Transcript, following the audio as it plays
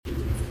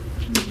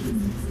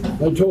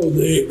I told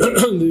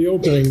the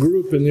opening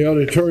group in the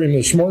auditorium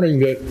this morning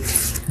that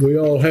we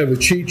all have a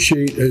cheat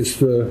sheet as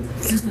to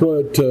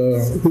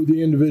who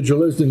the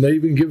individual is, and they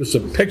even give us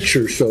a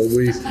picture, so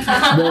we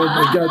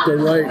know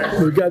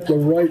we got the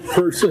right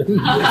person.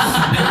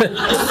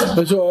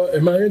 So,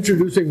 am I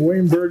introducing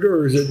Wayne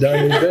Berger, or is it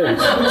Donnie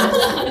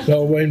Bates?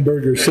 No, Wayne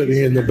Berger's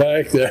sitting in the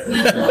back there.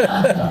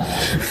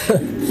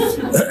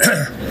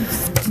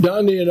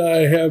 Donnie and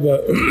I have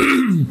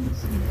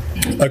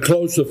a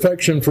close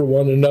affection for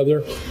one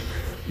another.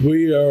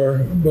 We are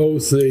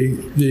both the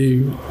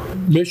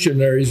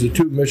missionaries, the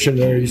two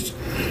missionaries,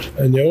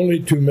 and the only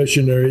two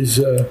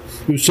missionaries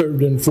who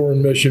served in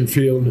foreign mission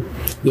field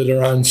that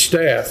are on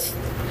staff.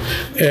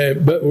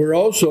 But we're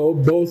also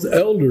both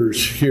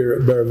elders here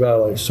at Bear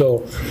Valley,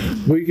 so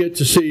we get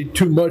to see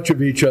too much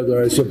of each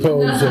other, I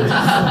suppose,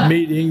 in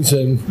meetings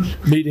and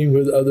meeting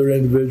with other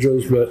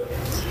individuals. But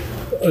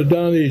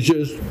Donnie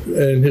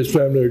and his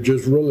family are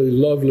just really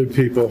lovely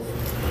people,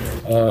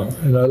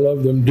 and I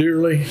love them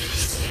dearly.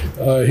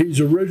 He's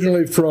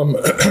originally from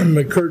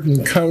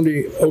McCurtain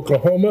County,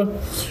 Oklahoma,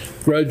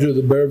 graduate of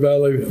the Bear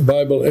Valley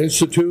Bible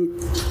Institute,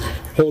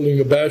 holding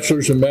a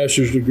bachelor's and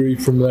master's degree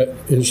from that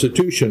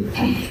institution.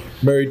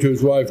 Married to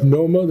his wife,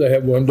 Noma. They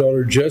have one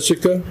daughter,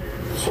 Jessica,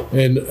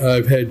 and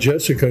I've had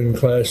Jessica in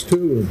class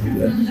too.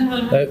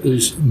 That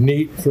is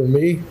neat for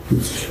me.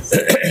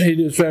 He and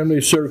his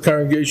family serve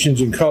congregations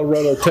in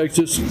Colorado,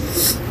 Texas,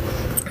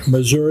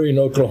 Missouri, and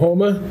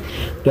Oklahoma.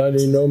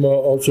 Donnie and Noma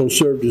also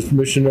served as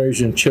missionaries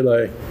in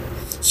Chile,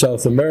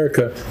 South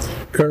America.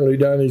 Currently,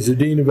 Donnie is the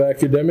Dean of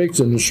Academics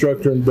and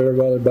instructor in Bear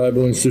Valley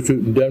Bible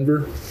Institute in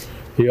Denver.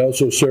 He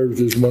also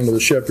serves as one of the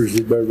shepherds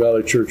of Bear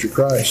Valley Church of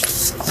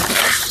Christ.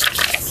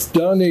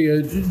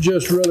 Donnie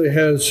just really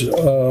has,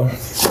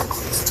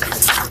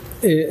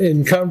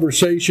 in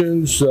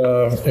conversations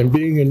and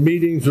being in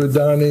meetings with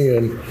Donnie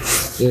and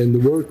the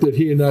work that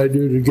he and I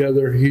do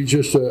together, he's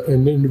just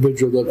an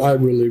individual that I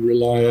really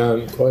rely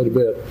on quite a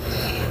bit.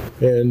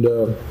 And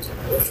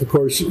of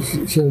course,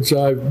 since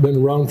I've been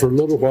around for a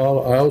little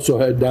while, I also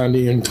had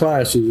Donnie in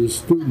class as a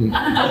student.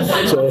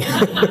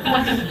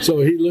 So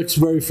he looks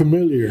very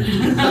familiar.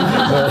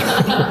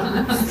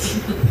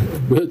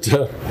 But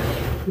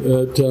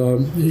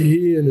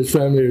he and his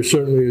family are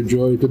certainly a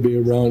joy to be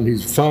around.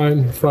 He's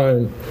a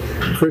fine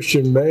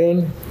Christian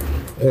man,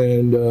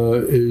 and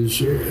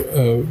is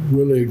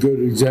really a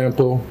good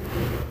example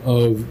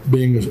of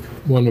being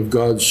one of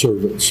God's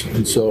servants.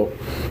 And so,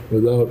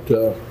 without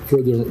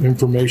further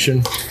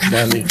information,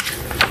 Donnie,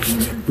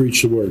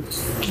 preach the word.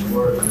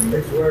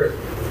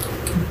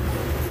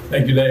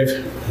 Thank you, Dave.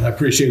 I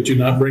appreciate you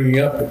not bringing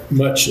up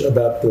much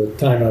about the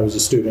time I was a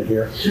student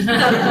here.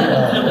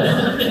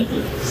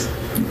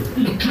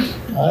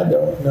 I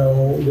don't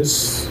know.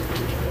 This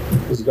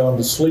has gone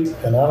to sleep,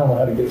 and I don't know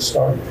how to get it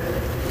started.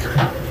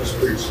 Just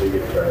preach till you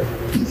get tired.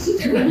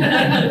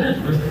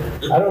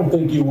 I don't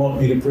think you want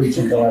me to preach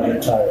until I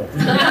get tired.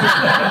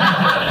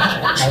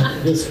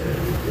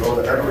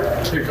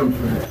 Here comes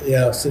me.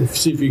 Yeah, see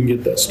if you can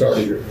get that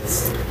started here.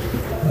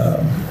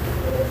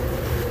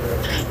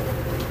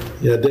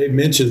 Dave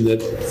mentioned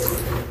that,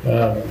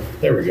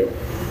 there we go,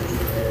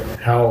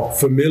 how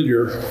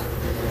familiar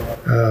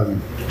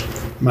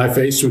my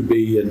face would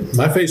be, and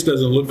my face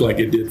doesn't look like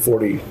it did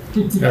 40,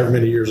 however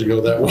many years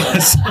ago that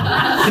was,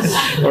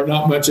 or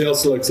not much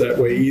else looks that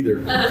way either.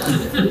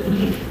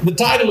 The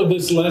title of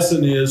this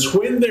lesson is,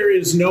 When There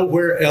Is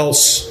Nowhere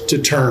Else to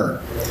Turn.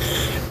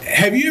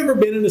 Have you ever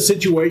been in a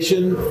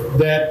situation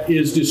that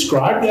is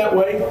described that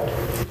way,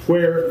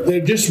 where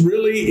they're just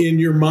really in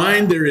your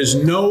mind, there is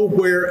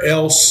nowhere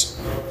else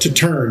to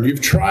turn?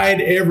 You've tried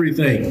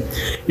everything.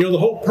 You know, the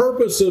whole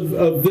purpose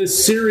of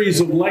this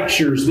series of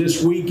lectures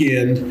this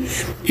weekend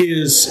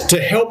is to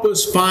help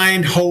us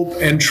find hope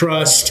and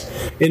trust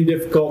in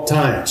difficult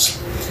times.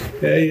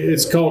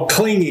 It's called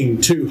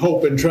clinging to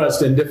hope and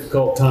trust in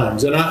difficult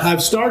times. And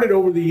I've started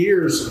over the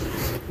years,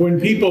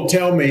 when people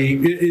tell me,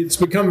 it's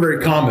become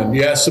very common.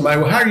 You ask somebody,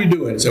 well, how are you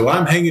doing? So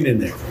I'm hanging in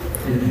there.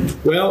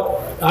 Well,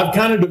 I've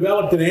kind of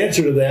developed an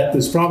answer to that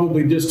that's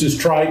probably just as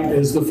trite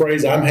as the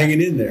phrase, I'm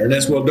hanging in there. And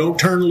that's, well, don't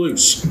turn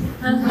loose.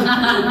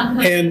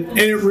 And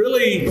it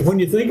really, when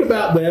you think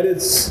about that,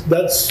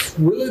 that's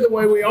really the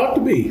way we ought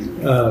to be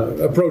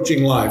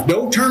approaching life.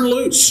 Don't turn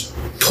loose.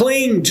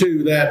 Cling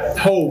to that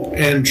hope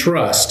and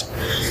trust.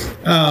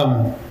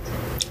 Well,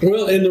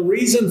 and the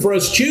reason for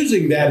us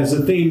choosing that as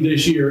a theme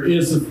this year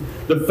is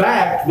the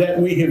fact that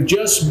we have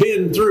just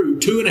been through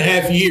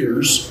 2.5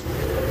 years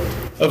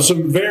of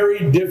some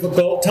very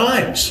difficult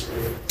times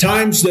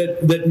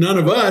that none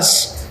of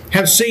us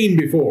have seen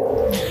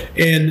before.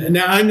 And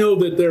now I know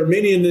that there are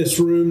many in this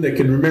room that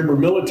can remember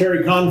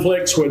military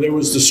conflicts where there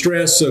was the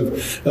stress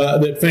of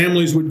that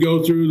families would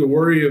go through, the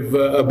worry of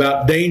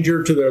about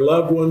danger to their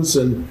loved ones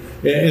and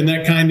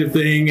that kind of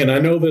thing. And I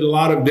know that a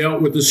lot have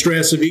dealt with the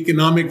stress of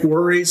economic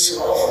worries.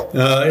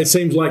 It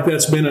seems like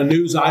that's been a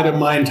news item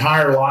my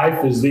entire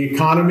life, is the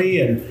economy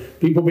and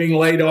people being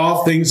laid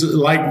off, things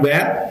like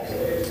that.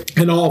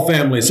 And all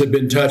families have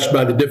been touched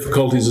by the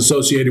difficulties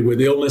associated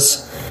with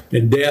illness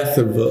and death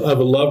of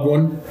a loved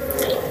one.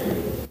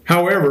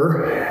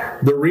 However,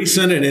 the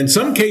recent and in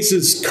some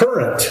cases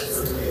current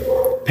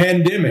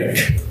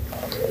pandemic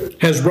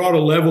has brought a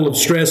level of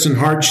stress and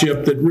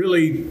hardship that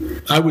really,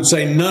 I would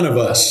say, none of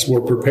us were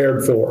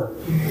prepared for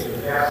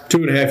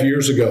 2.5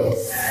 years ago,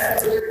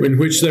 in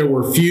which there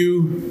were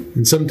few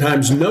and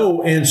sometimes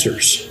no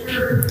answers.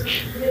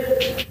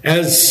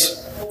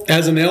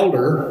 As an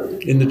elder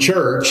in the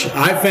church,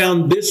 I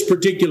found this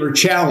particular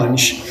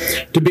challenge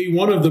to be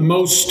one of the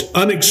most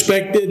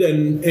unexpected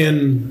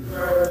and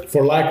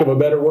for lack of a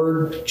better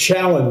word,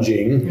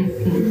 challenging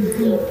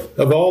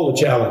of all the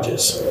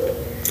challenges.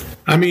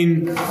 I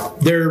mean,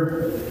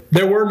 there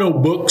were no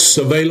books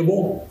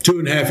available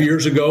 2.5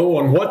 years ago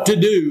on what to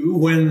do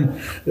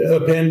when a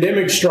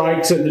pandemic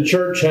strikes and the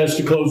church has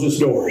to close its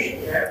doors.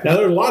 Now,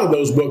 there are a lot of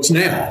those books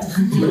now,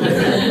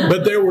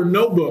 but there were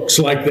no books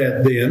like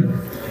that then.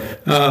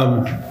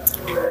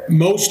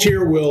 Most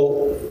here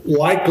will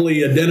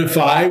likely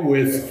identify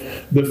with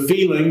the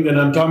feeling that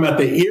I'm talking about,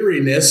 the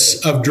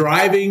eeriness of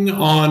driving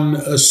on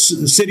a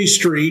city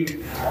street,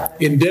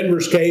 in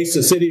Denver's case,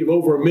 a city of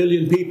over 1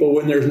 million people,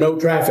 when there's no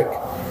traffic.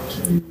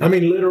 I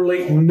mean,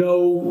 literally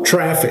no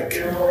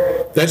traffic.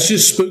 That's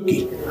just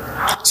spooky.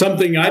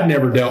 Something I'd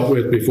never dealt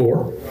with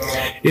before.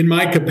 In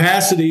my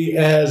capacity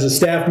as a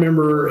staff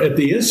member at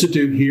the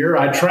Institute here,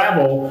 I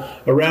travel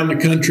around the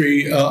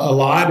country a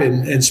lot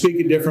and speak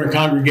at different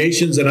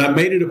congregations, and I've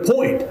made it a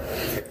point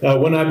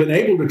when I've been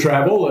able to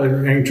travel,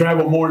 and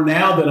travel more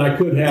now than I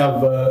could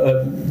have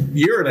a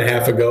year and a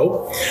half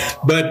ago,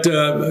 but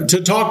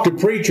to talk to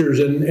preachers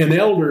and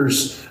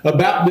elders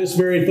about this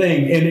very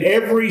thing. And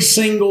every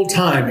single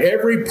time,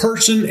 every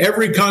person,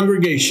 every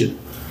congregation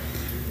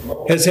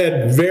has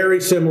had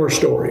very similar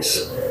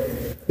stories.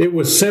 It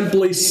was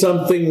simply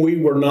something we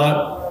were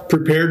not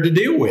prepared to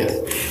deal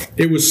with.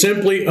 It was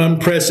simply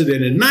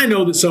unprecedented. And I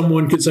know that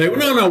someone could say,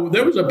 well, no,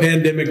 there was a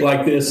pandemic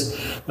like this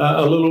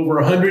a little over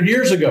 100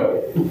 years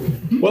ago.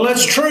 Well,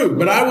 that's true,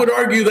 but I would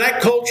argue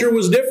that culture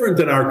was different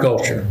than our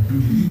culture.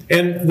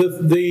 And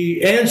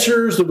the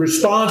answers, the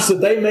response that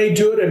they made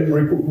to it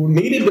and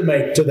needed to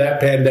make to that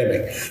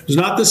pandemic was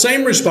not the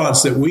same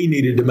response that we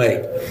needed to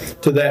make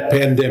to that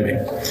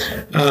pandemic.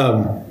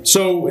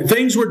 So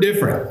things were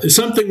different. It's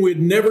something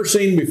we'd never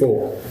seen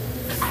before.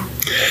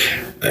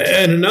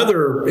 And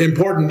another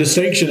important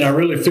distinction I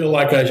really feel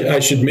like I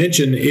should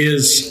mention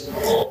is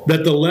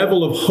that the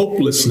level of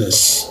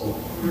hopelessness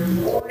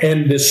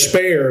and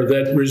despair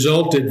that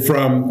resulted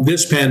from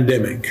this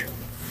pandemic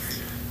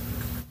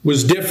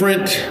was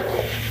different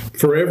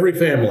for every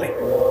family,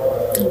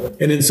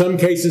 and in some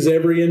cases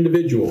every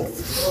individual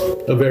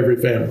of every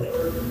family.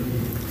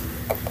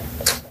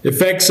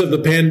 Effects of the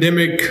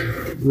pandemic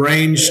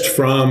ranged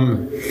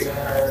from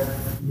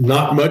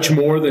not much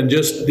more than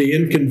just the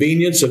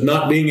inconvenience of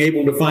not being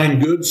able to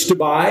find goods to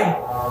buy,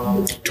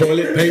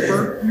 toilet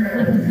paper.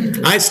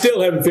 I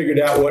still haven't figured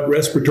out what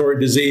respiratory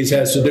disease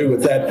has to do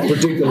with that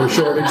particular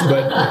shortage,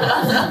 but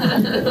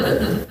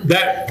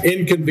that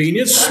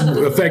inconvenience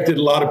affected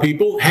a lot of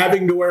people.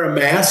 Having to wear a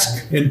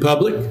mask in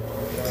public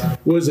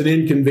was an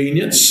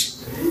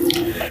inconvenience.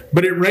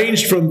 But it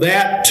ranged from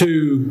that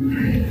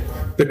to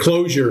the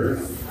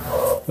closure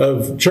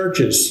of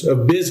churches,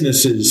 of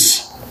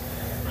businesses,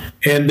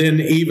 and then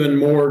even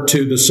more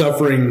to the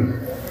suffering,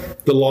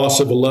 the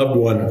loss of a loved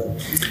one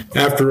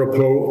after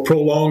a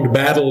prolonged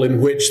battle in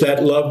which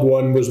that loved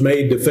one was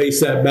made to face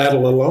that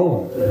battle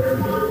alone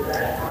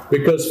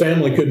because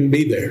family couldn't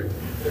be there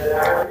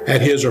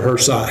at his or her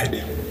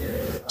side.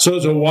 So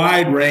it's a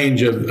wide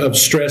range of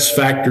stress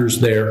factors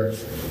there.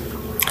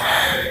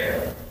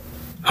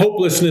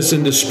 Hopelessness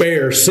and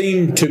despair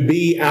seem to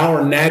be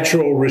our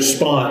natural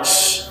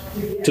response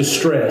to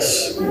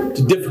stress,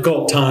 to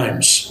difficult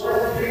times.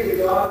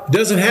 It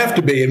doesn't have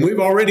to be, and we've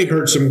already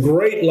heard some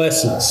great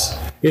lessons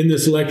in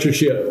this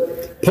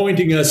lectureship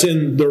pointing us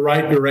in the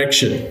right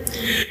direction.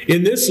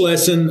 In this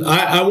lesson,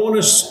 I want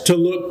us to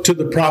look to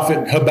the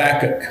prophet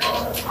Habakkuk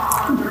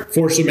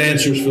for some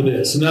answers for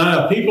this.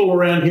 Now, people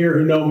around here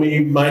who know me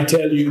might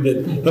tell you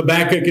that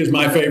Habakkuk is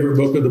my favorite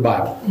book of the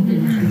Bible.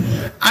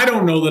 I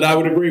don't know that I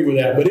would agree with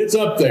that, but it's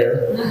up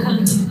there.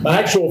 My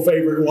actual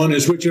favorite one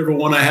is whichever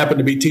one I happen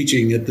to be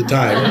teaching at the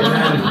time.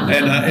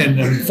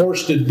 And I'm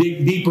forced to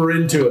dig deeper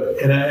into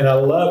it, and I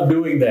love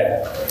doing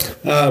that.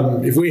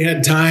 If we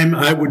had time,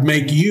 I would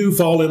make you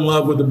fall in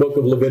love with the book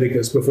of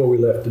Leviticus before we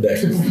left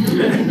today.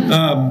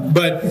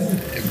 But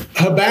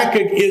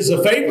Habakkuk is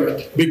a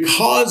favorite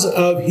because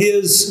of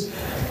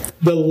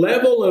the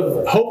level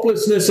of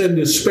hopelessness and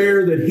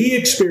despair that he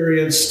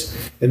experienced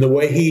and the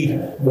way he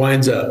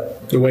winds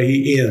up, the way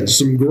he ends.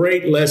 Some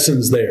great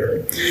lessons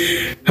there.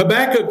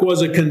 Habakkuk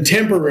was a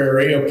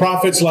contemporary of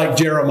prophets like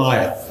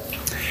Jeremiah.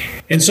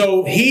 And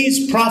so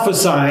he's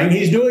prophesying,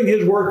 he's doing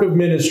his work of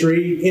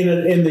ministry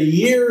in the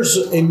years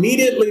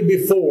immediately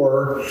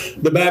before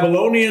the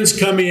Babylonians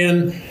come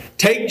in,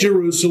 take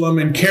Jerusalem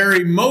and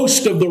carry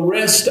most of the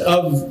rest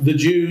of the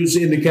Jews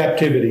into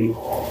captivity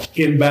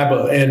in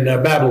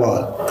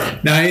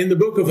Babylon. Now, in the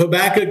book of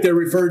Habakkuk, they're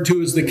referred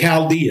to as the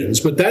Chaldeans,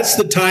 but that's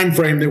the time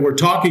frame that we're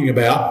talking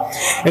about.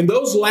 And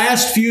those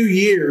last few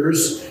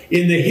years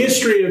in the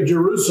history of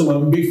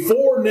Jerusalem,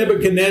 before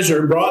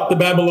Nebuchadnezzar brought the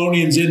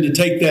Babylonians in to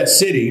take that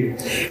city,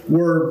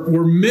 were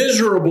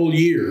miserable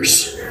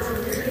years.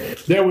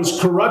 There was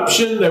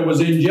corruption, there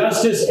was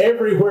injustice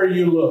everywhere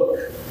you look.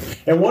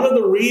 And one of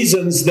the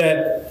reasons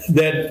that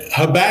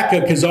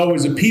Habakkuk has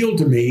always appealed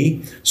to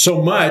me so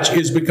much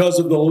is because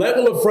of the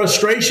level of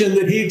frustration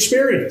that he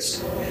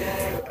experienced.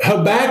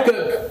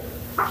 Habakkuk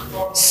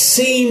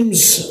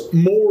seems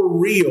more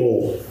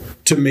real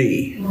to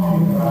me,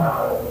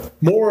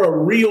 more a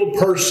real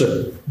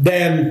person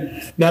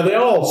than, now they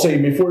all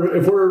seem, if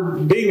we're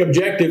being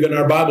objective in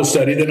our Bible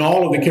study, then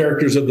all of the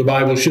characters of the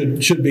Bible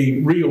should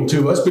be real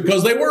to us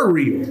because they were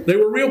real. They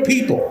were real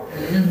people.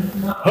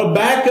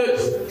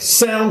 Habakkuk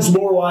sounds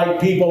more like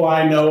people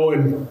I know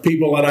and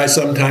people that I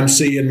sometimes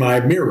see in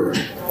my mirror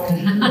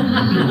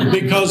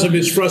because of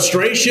his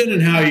frustration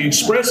and how he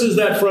expresses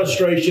that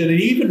frustration.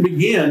 He even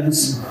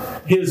begins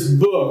his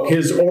book,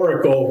 his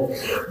oracle,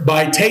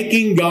 by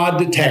taking God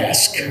to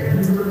task.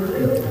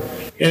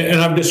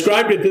 And I've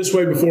described it this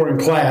way before in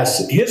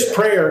class. His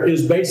prayer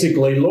is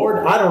basically,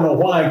 Lord, I don't know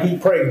why I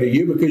keep praying to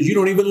you because you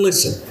don't even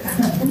listen.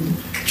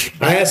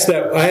 I asked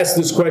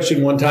this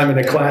question one time in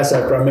a class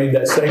after I made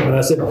that statement.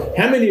 I said,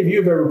 how many of you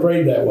have ever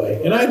prayed that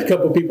way? And I had a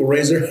couple of people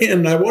raise their hand,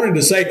 and I wanted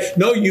to say,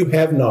 no, you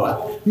have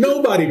not.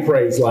 Nobody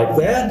prays like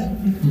that.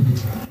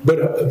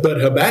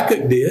 But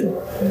Habakkuk did.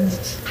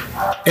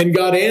 And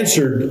God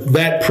answered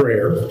that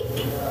prayer.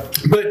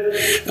 But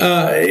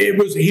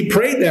he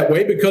prayed that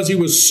way because he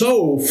was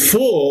so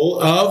full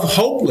of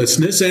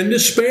hopelessness and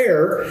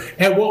despair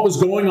at what was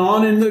going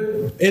on in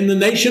the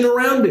nation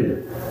around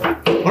him.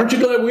 Aren't you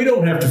glad we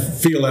don't have to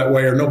feel that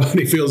way, or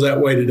nobody feels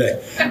that way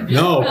today?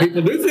 No,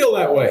 people do feel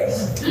that way.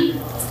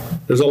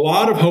 There's a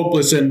lot of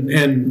hopelessness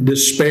and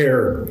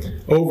despair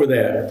over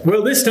that.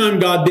 Well, this time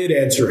God did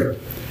answer him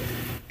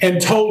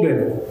and told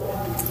him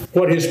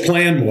what his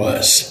plan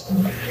was.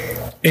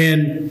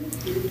 And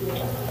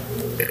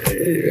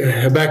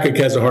Habakkuk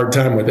has a hard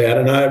time with that,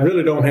 and I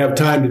really don't have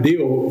time to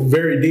deal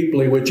very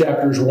deeply with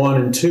chapters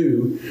 1 and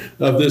 2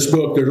 of this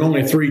book. There's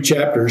only 3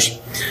 chapters.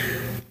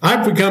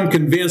 I've become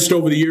convinced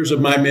over the years of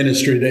my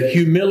ministry that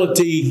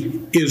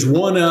humility is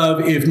one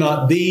of, if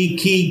not the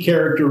key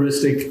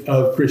characteristic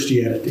of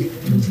Christianity.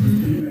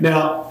 Mm-hmm.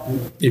 Now,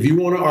 if you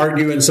want to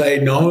argue and say,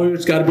 no,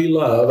 it's got to be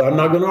love, I'm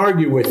not going to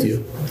argue with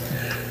you.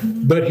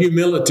 But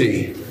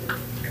humility.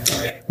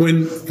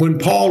 When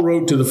Paul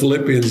wrote to the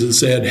Philippians and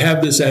said,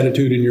 have this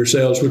attitude in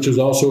yourselves, which is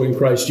also in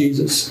Christ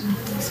Jesus.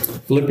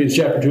 Philippians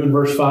chapter 2 and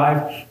verse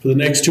 5. For the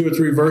next 2 or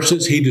 3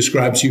 verses, he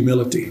describes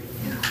humility.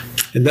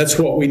 And that's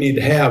what we need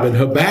to have. And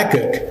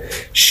Habakkuk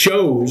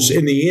shows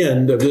in the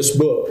end of this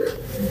book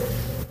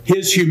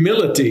his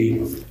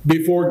humility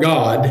before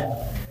God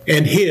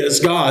and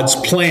God's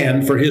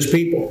plan for his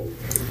people.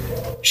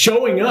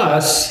 Showing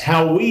us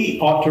how we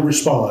ought to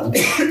respond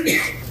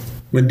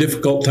when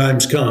difficult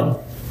times come.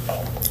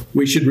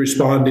 We should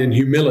respond in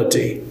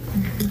humility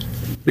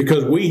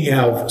because we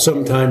have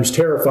sometimes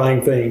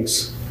terrifying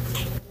things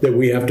that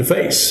we have to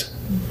face.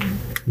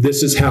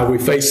 This is how we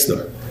face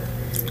them.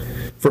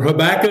 For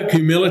Habakkuk,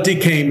 humility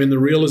came in the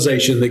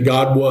realization that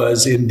God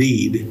was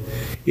indeed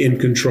in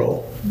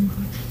control.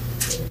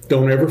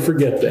 Don't ever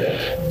forget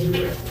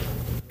that.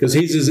 Because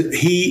he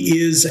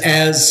is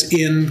as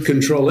in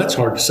control. That's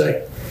hard to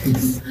say.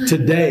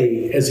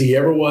 Today as he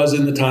ever was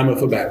in the time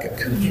of Habakkuk.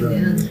 That's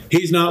right.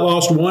 He's not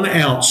lost 1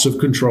 ounce of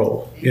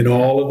control in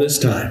all of this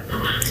time.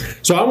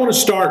 So I want to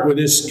start with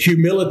this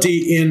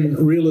humility in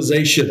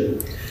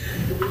realization.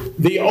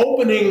 The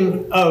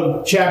opening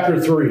of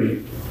chapter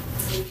 3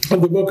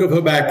 of the book of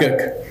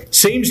Habakkuk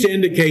seems to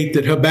indicate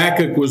that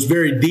Habakkuk was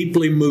very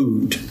deeply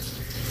moved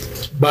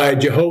by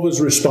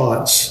Jehovah's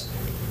response,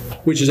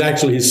 which is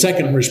actually his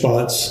second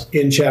response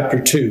in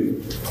chapter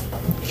 2.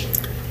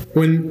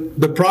 When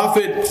the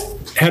prophet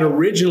had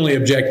originally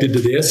objected to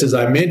this, as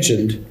I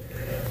mentioned,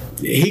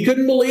 he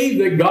couldn't believe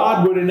that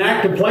God would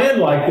enact a plan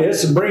like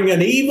this and bring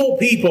an evil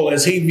people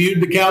as he viewed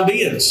the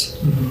Chaldeans.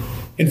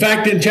 In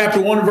fact, in chapter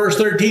 1 verse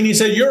 13, he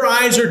said, your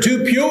eyes are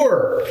too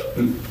pure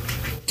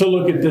to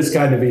look at this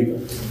kind of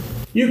evil.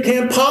 You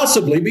can't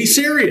possibly be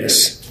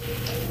serious.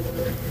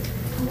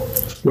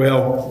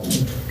 Well,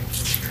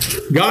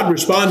 God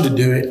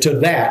responded to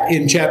that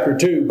in chapter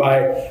 2 by,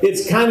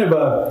 it's kind of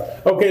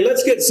a, okay,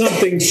 let's get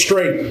something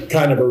straight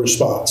kind of a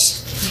response.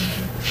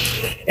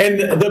 And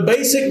the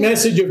basic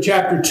message of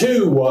chapter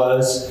 2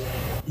 was,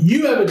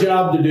 you have a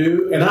job to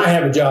do and I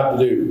have a job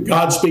to do.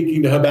 God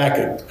speaking to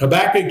Habakkuk.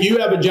 Habakkuk, you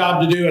have a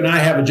job to do and I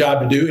have a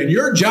job to do. And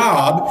your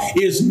job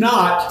is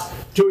not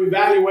to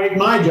evaluate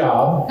my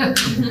job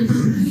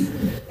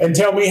and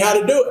tell me how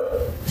to do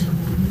it.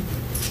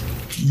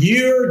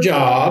 Your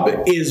job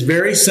is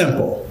very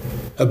simple.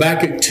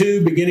 Habakkuk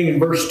 2, beginning in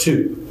verse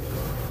 2.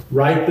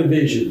 Write the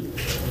vision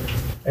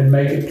and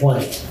make it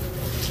plain.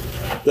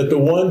 that the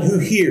one who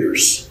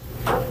hears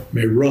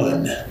may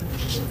run.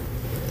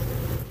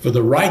 For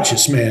the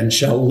righteous man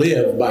shall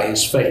live by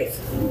his faith.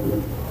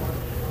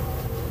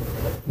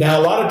 Now,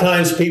 a lot of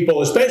times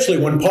people, especially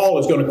when Paul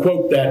is going to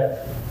quote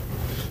that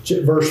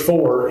verse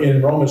 4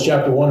 in Romans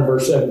chapter 1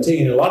 verse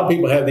 17, a lot of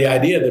people have the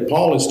idea that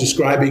Paul is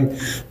describing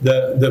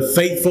the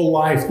faithful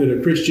life that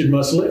a Christian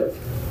must live.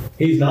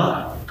 He's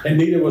not, and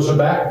neither was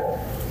Habakkuk.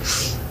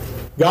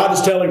 God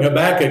is telling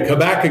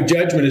Habakkuk,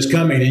 judgment is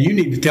coming, and you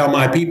need to tell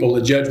my people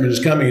that judgment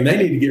is coming, and they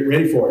need to get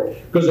ready for it.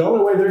 Because the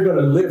only way they're going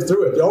to live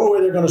through it, the only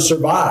way they're going to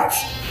survive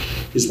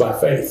is by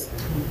faith.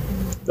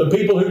 The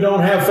people who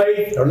don't have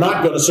faith are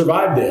not going to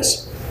survive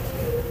this.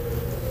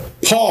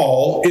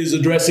 Paul is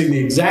addressing the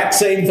exact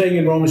same thing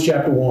in Romans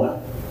chapter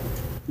 1.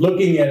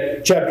 Looking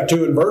at chapter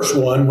 2 and verse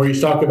 1, where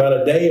he's talking about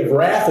a day of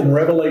wrath and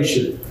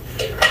revelation.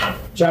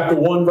 Chapter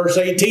 1, verse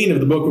 18 of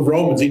the book of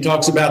Romans, he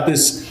talks about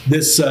this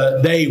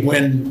day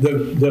when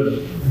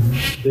the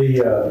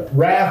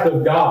wrath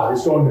of God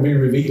is going to be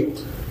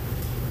revealed.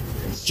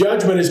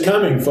 Judgment is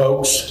coming,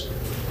 folks.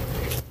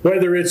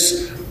 Whether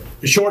it's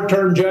a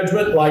short-term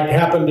judgment like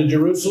happened to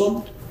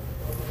Jerusalem,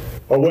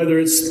 or whether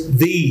it's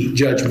the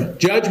judgment.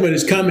 Judgment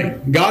is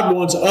coming. God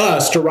wants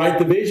us to write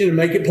the vision and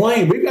make it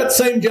plain. We've got the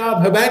same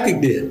job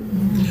Habakkuk did.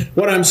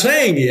 What I'm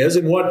saying is,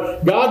 and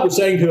what God was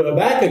saying to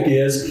Habakkuk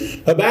is,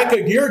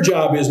 Habakkuk, your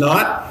job is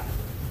not,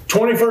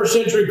 21st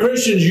century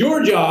Christians,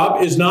 your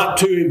job is not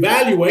to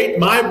evaluate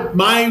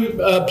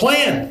my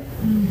plan.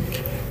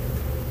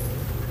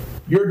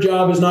 Your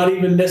job is not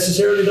even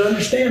necessarily to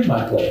understand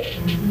my plan.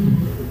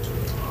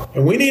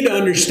 And we need to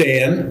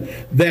understand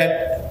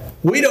that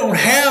we don't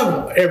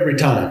have every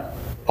time,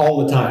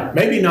 all the time,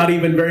 maybe not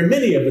even very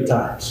many of the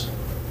times,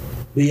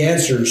 the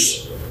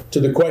answers to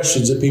the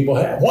questions that people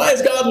have. Why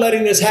is God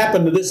letting this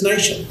happen to this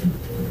nation?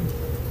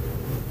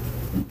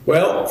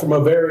 Well, from a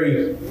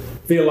very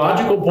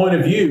theological point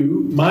of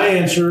view, my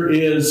answer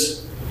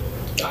is,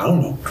 I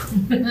don't know.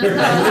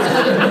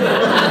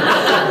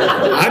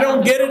 I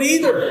don't get it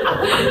either.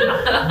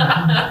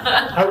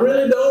 I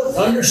really don't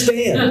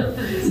understand.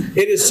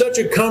 It is such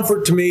a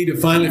comfort to me to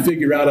finally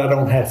figure out I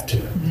don't have to.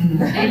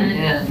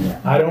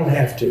 I don't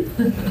have to.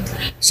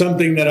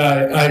 Something that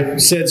I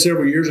said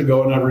several years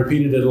ago, and I've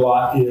repeated it a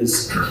lot,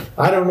 is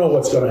I don't know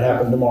what's going to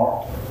happen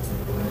tomorrow.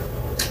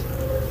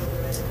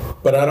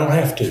 But I don't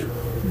have to.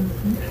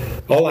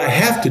 All I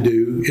have to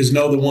do is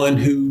know the one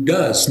who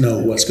does know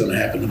what's going to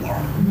happen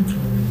tomorrow.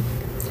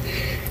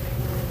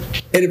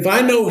 And if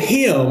I know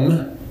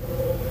him,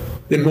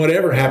 then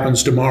whatever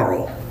happens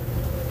tomorrow,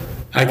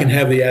 I can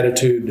have the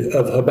attitude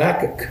of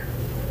Habakkuk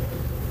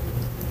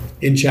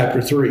in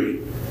chapter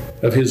 3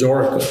 of his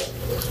oracle.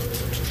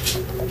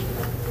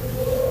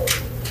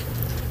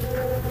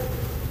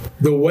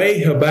 The way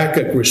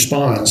Habakkuk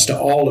responds to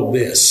all of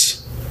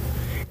this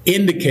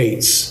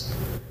indicates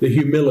the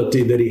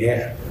humility that he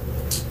had.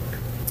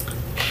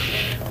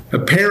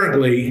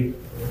 Apparently,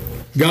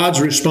 God's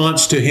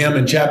response to him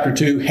in chapter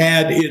 2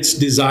 had its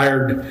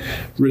desired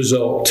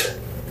result.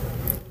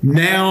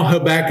 Now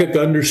Habakkuk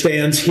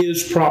understands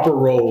his proper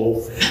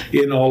role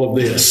in all of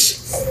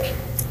this.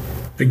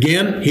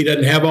 Again, he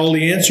doesn't have all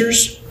the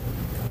answers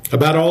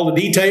about all the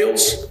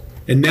details,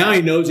 and now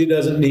he knows he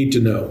doesn't need to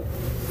know.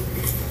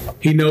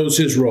 He knows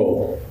his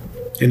role,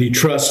 and he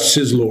trusts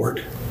his Lord.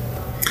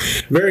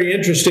 A very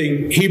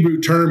interesting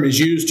Hebrew term is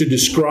used to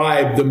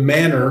describe the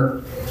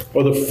manner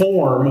or the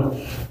form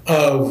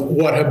of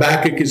what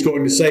Habakkuk is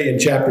going to say in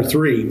chapter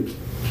 3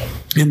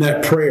 in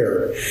that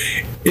prayer.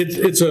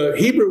 It's a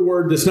Hebrew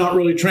word that's not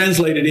really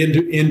translated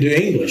into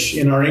English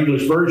in our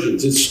English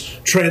versions. It's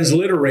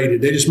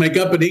transliterated. They just make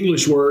up an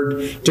English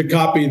word to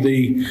copy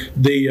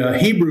the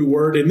Hebrew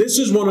word. And this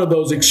is one of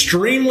those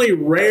extremely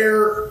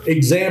rare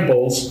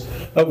examples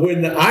of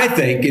when, I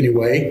think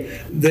anyway,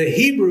 the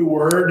Hebrew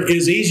word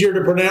is easier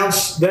to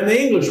pronounce than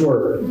the English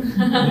word.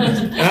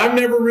 I've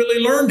never really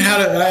learned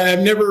I've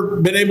never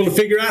been able to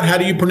figure out how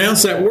do you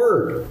pronounce that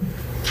word.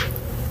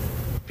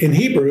 In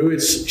Hebrew,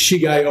 it's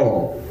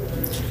shigayon.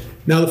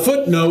 Now, the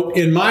footnote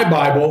in my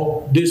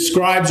Bible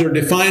describes or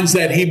defines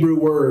that Hebrew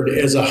word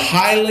as a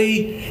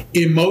highly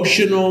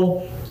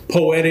emotional,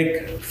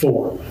 poetic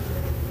form.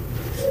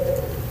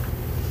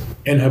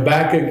 And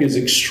Habakkuk is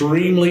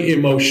extremely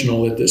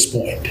emotional at this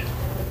point.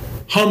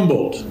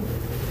 Humbled.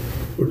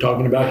 We're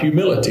talking about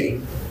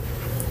humility.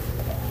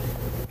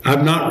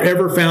 I've not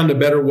ever found a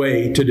better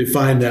way to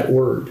define that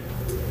word.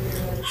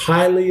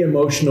 Highly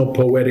emotional,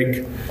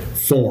 poetic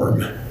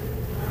form.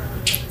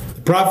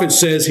 The prophet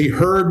says he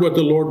heard what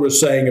the Lord was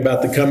saying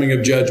about the coming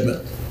of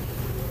judgment.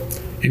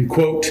 And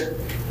quote,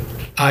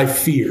 I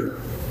fear.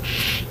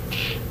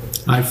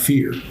 I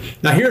fear.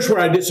 Now here's where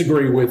I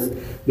disagree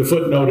with the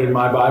footnote in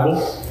my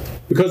Bible.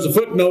 Because the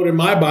footnote in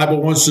my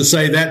Bible wants to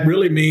say that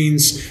really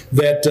means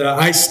that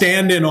I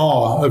stand in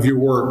awe of your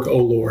work, O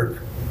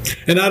Lord.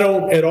 And I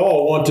don't at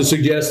all want to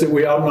suggest that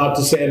we ought not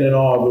to stand in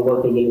awe of the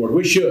work of the Lord.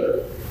 We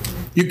should.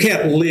 You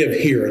can't live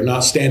here and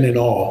not stand in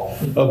awe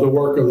of the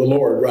work of the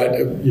Lord, right?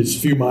 It's a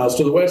few miles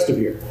to the west of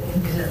here.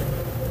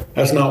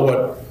 That's not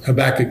what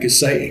Habakkuk is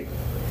saying.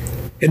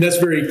 And that's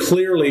very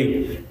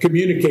clearly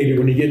communicated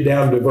when you get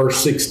down to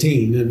verse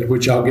 16,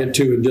 which I'll get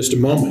to in just a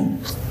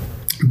moment.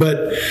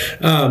 But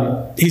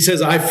he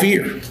says, I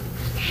fear.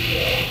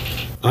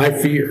 I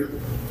fear.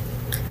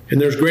 And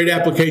there's great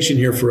application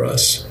here for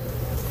us.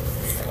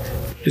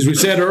 As we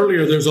said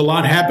earlier, there's a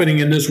lot happening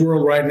in this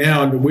world right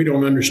now that we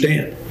don't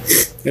understand.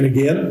 And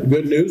again,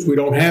 good news, we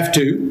don't have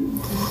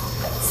to.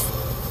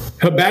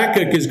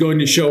 Habakkuk is going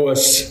to show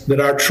us that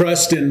our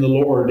trust in the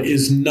Lord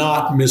is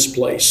not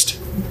misplaced.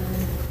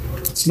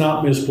 It's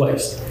not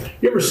misplaced.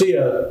 You ever see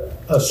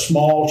a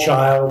small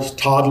child,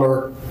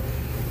 toddler,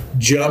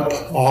 jump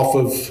off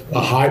of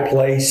a high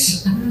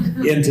place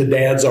into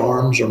dad's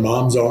arms or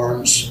mom's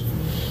arms?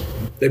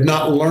 They've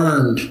not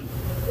learned.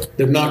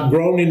 They've not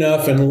grown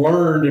enough and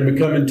learned and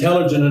become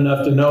intelligent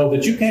enough to know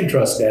that you can't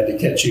trust Dad to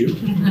catch you.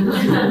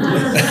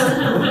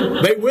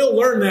 They will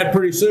learn that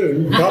pretty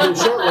soon, probably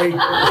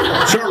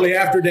shortly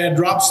after Dad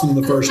drops them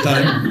the first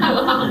time.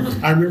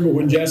 I remember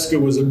when Jessica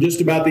was just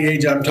about the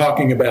age I'm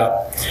talking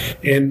about,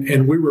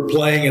 and we were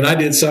playing, and I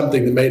did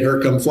something that made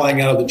her come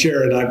flying out of the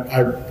chair, and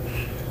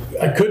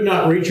I could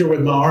not reach her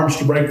with my arms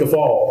to break the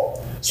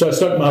fall. So I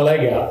stuck my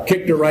leg out,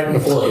 kicked her right in the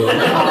forehead.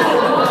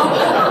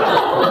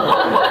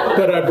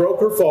 But I broke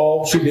her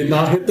fall. She did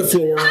not hit the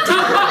floor.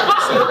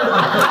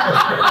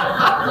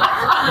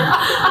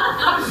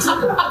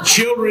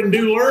 Children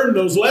do learn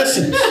those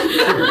lessons.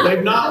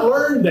 They've not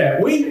learned that.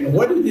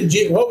 What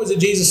was it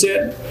Jesus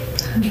said?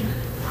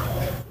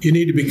 You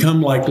need to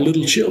become like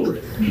little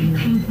children.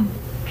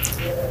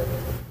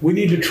 We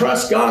need to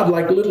trust God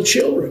like little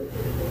children.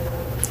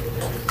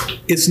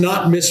 It's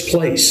not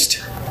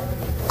misplaced.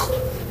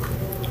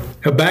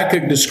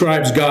 Habakkuk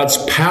describes God's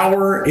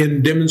power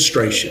in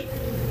demonstration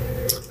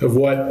of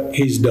what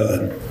he's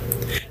done.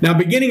 Now,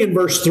 beginning in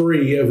verse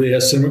 3 of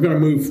this, and we're going to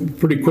move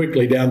pretty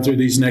quickly down through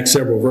these next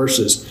several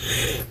verses,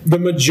 the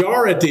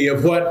majority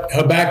of what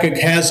Habakkuk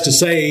has to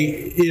say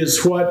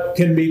is what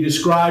can be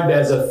described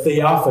as a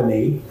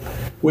theophany,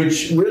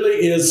 which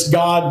really is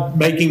God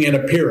making an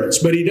appearance.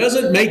 But he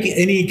doesn't make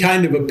any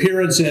kind of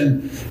appearance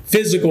in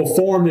physical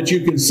form that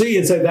you can see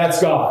and say, that's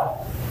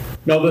God.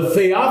 No, the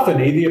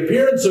theophany, the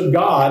appearance of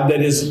God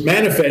that is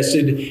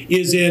manifested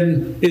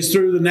is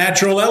through the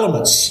natural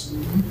elements.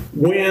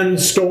 Wind,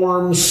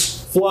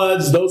 storms,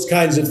 floods, those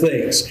kinds of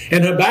things.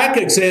 And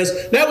Habakkuk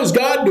says, that was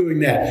God doing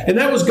that. And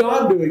that was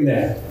God doing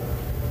that.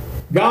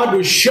 God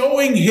was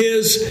showing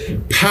his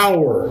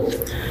power.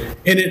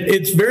 And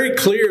it's very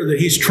clear that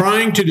he's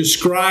trying to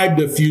describe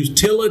the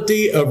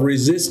futility of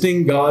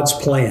resisting God's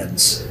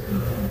plans.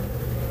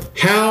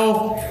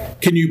 How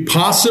can you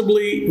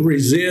possibly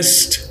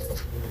resist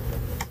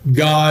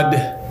God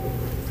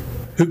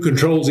who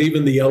controls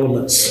even the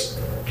elements?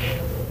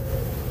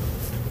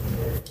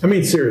 I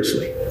mean,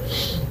 seriously.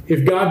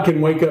 If God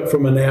can wake up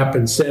from a nap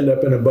and stand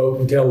up in a boat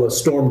and tell the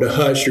storm to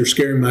hush, you're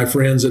scaring my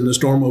friends, and the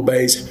storm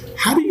obeys,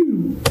 how do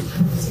you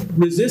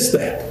resist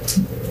that?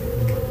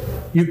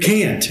 You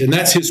can't, and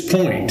that's his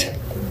point.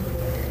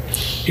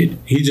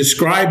 He's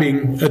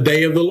describing a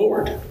day of the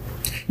Lord.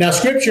 Now,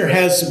 Scripture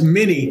has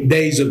many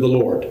days of the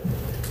Lord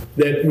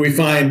that we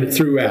find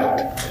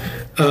throughout.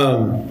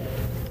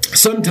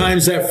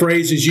 Sometimes that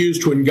phrase is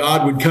used when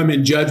God would come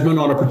in judgment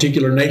on a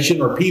particular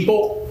nation or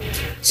people.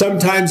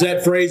 Sometimes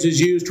that phrase is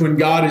used when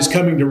God is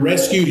coming to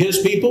rescue his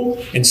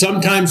people. And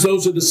sometimes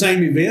those are the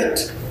same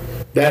event.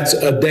 That's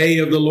a day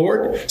of the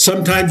Lord.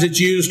 Sometimes it's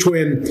used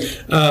when,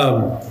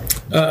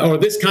 or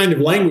this kind of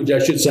language, I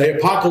should say,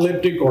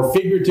 apocalyptic or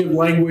figurative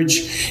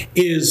language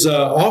is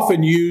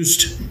often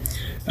used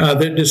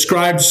that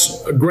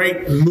describes a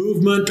great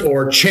movement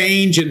or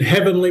change in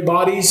heavenly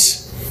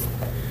bodies.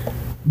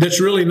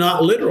 That's really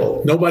not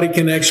literal. Nobody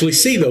can actually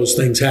see those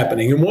things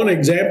happening. And one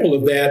example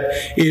of that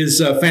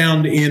is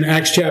found in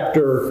Acts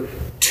chapter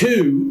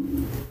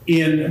 2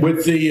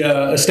 with the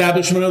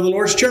establishment of the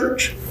Lord's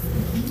church.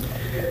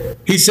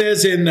 He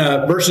says in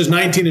verses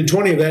 19 and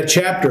 20 of that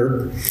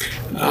chapter,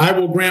 I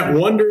will grant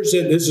wonders,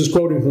 and this is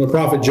quoting from the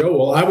prophet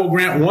Joel, I will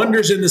grant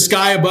wonders in the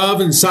sky above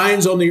and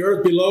signs on the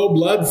earth below,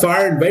 blood,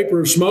 fire, and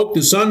vapor of smoke.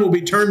 The sun will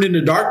be turned into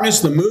darkness,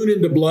 the moon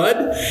into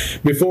blood,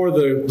 before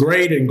the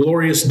great and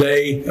glorious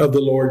day of the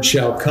Lord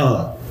shall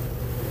come.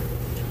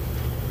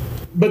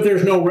 But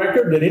there's no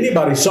record that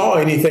anybody saw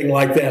anything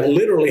like that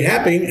literally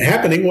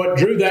happening. What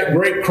drew that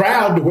great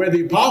crowd to where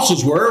the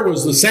apostles were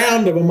was the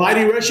sound of a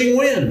mighty rushing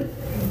wind.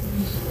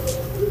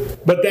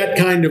 But that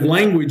kind of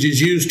language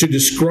is used to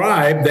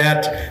describe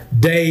that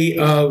day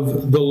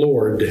of the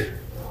Lord.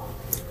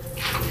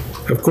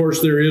 Of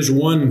course, there is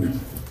one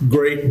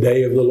great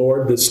day of the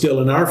Lord that's still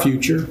in our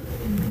future,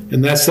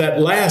 and that's that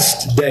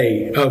last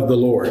day of the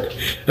Lord.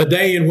 A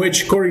day in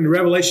which, according to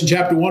Revelation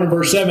chapter 1 and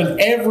verse 7,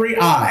 every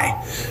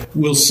eye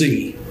will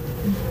see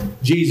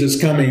Jesus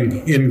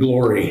coming in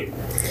glory.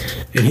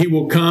 And he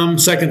will come,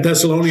 2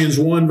 Thessalonians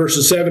 1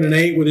 verses 7 and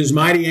 8, with his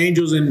mighty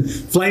angels in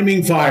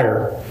flaming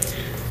fire,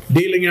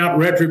 dealing out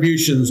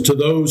retributions to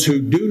those who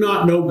do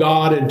not know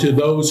God and to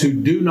those who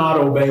do not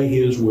obey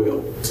his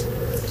will.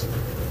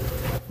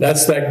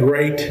 That's that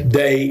great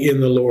day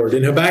in the Lord.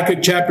 In Habakkuk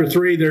chapter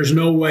 3, there's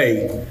no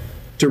way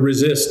to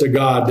resist a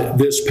God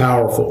this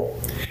powerful.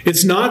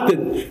 It's not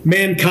that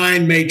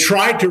mankind may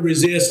try to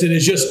resist and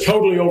is just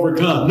totally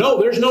overcome.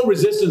 No, there's no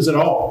resistance at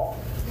all.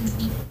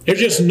 There's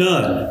just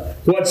none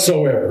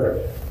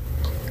whatsoever.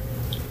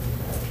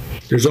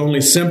 There's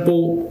only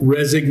simple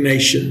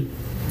resignation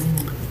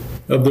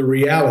of the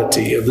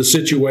reality of the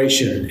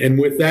situation. And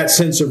with that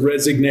sense of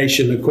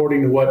resignation,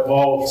 according to what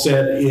Paul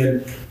said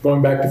in,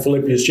 going back to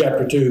Philippians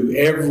chapter 2,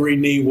 every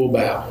knee will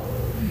bow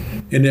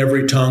and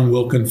every tongue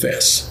will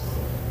confess.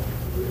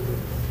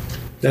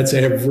 That's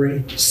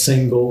every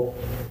single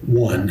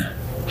one.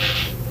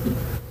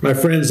 My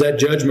friends, that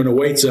judgment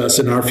awaits us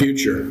in our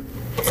future.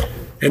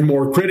 And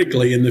more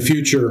critically, in the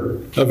future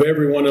of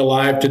everyone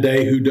alive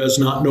today who does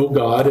not know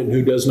God and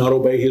who does not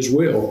obey His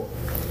will.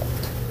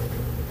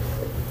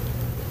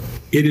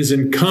 It is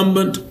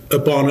incumbent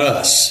upon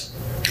us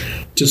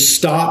to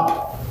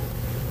stop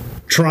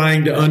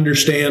trying to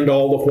understand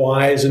all the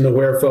whys and the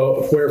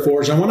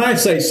wherefores. And when I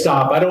say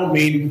stop, I don't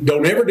mean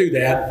don't ever do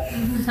that.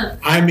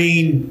 I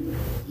mean,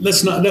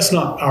 that's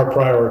not our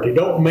priority.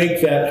 Don't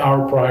make that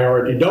our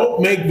priority. Don't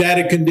make that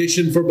a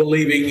condition for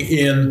believing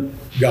in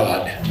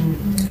God.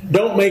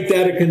 Don't make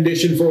that a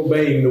condition for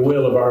obeying the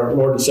will of our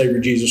Lord and Savior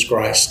Jesus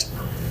Christ.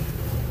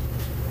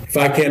 If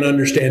I can't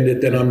understand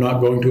it, then I'm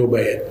not going to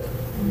obey it.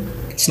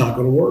 It's not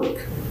going to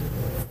work.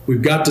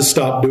 We've got to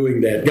stop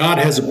doing that. God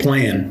has a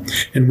plan,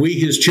 and we,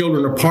 His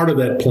children, are part of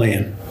that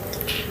plan.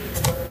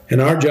 And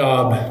our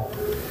job,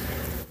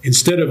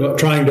 instead of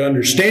trying to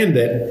understand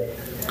that,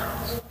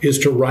 is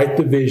to write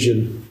the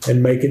vision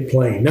and make it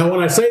plain. Now,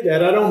 when I say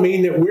that, I don't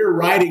mean that we're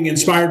writing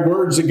inspired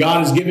words that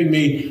God is giving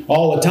me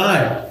all the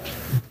time.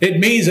 It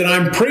means that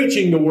I'm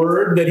preaching the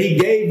word that He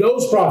gave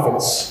those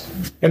prophets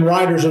and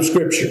writers of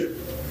Scripture.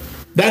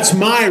 That's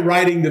my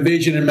writing the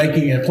vision and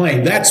making it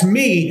plain. That's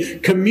me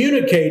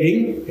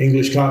communicating,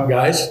 English comp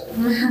guys,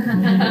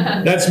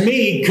 that's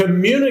me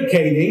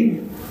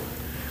communicating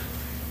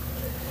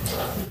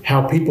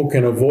how people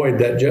can avoid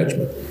that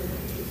judgment.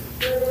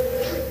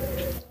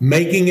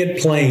 Making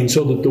it plain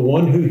so that the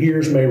one who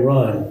hears may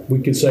run.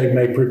 We could say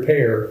may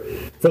prepare.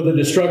 For the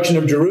destruction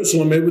of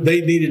Jerusalem,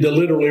 they needed to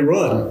literally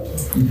run.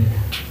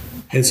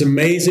 It's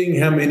amazing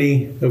how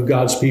many of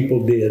God's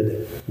people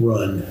did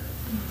run.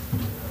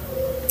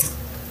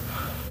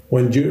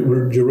 When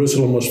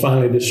Jerusalem was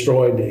finally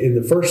destroyed in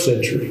the first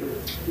century,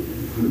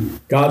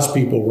 God's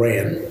people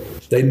ran.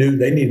 They knew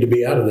they needed to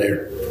be out of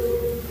there.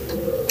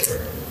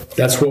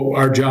 That's what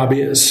our job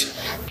is.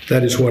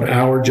 That is what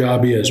our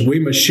job is. We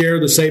must share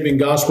the saving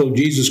gospel of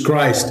Jesus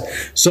Christ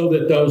so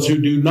that those who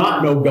do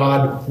not know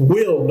God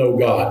will know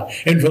God.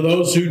 And for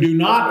those who do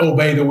not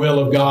obey the will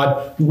of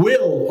God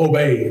will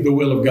obey the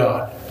will of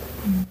God.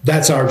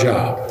 That's our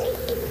job.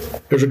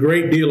 There's a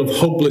great deal of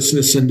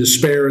hopelessness and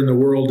despair in the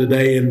world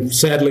today, and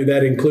sadly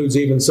that includes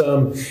even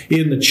some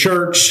in the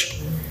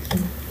church.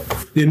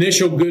 The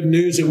initial good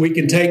news that we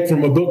can take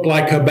from a book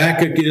like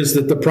Habakkuk is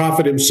that the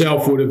prophet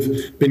himself would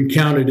have been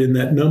counted in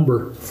that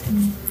number.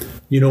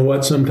 You know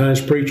what?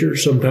 Sometimes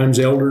preachers, sometimes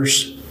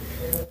elders,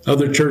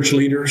 other church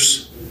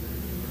leaders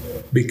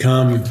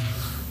become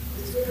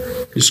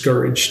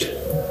discouraged.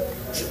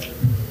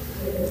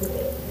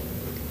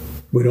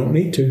 We don't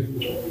need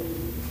to.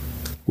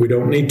 We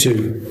don't need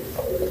to.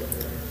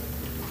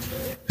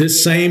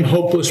 This same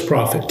hopeless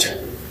prophet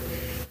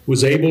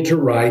was able to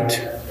write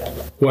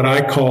what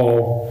I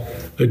call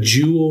a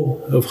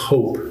jewel of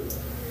hope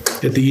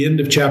at the end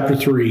of chapter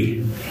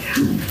 3.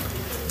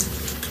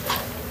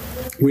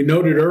 We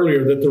noted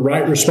earlier that the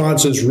right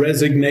response is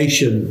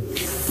resignation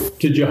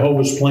to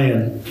Jehovah's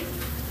plan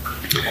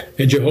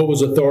and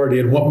Jehovah's authority.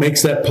 And what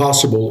makes that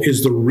possible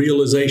is the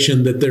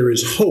realization that there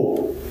is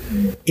hope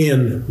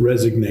in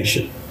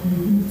resignation.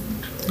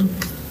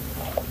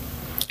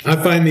 I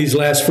find these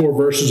last 4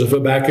 verses of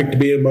Habakkuk to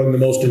be among the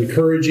most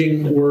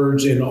encouraging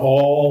words in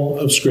all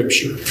of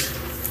Scripture.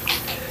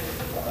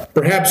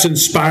 Perhaps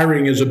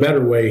inspiring is a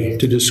better way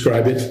to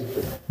describe it,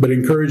 but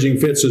encouraging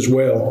fits as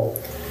well.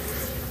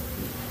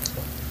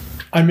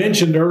 I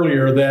mentioned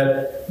earlier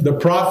that the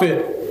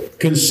prophet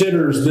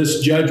considers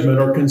this judgment,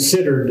 or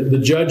considered the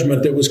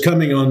judgment that was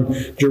coming on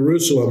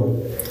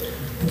Jerusalem.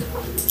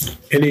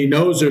 And he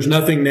knows there's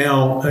nothing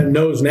now, and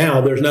knows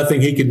now there's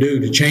nothing he can do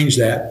to change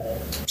that.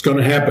 It's going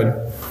to happen.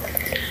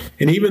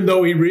 And even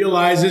though he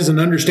realizes and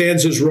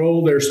understands his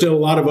role, there's still a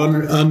lot of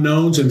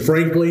unknowns, and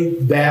frankly,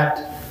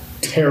 that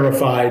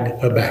terrified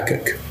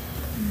Habakkuk.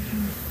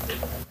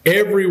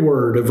 Every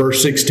word of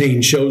verse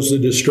 16 shows the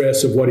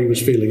distress of what he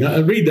was feeling.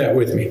 Read that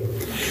with me.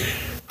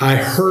 I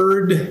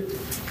heard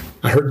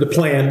the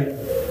plan,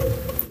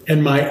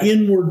 and my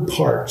inward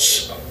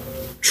parts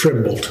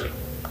trembled.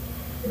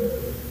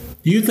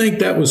 Do you think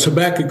that was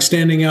Habakkuk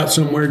standing out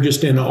somewhere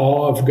just in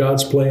awe of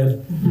God's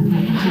plan?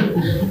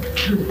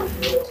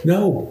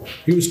 No,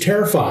 he was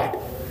terrified.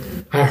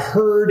 I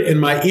heard,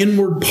 and my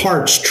inward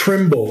parts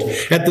trembled.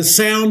 At the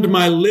sound,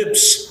 my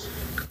lips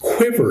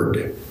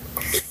quivered.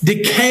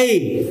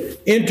 Decay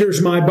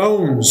enters my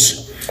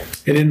bones,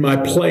 and in my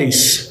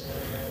place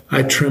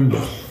I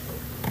tremble.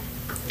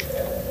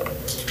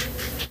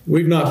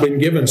 We've not been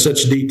given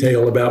such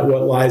detail about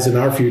what lies in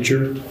our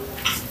future.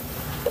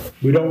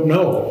 We don't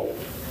know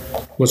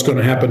what's going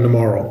to happen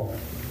tomorrow.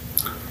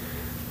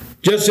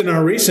 Just in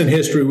our recent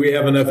history, we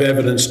have enough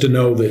evidence to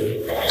know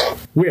that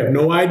we have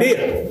no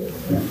idea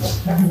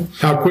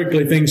how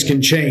quickly things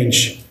can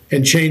change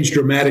and change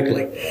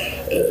dramatically.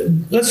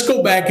 Let's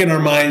go back in our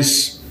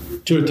minds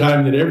to a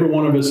time that every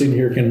one of us in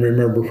here can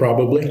remember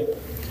probably.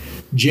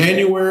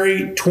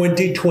 January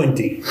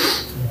 2020.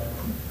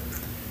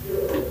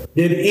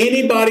 Did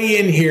anybody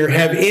in here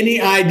have any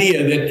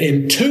idea that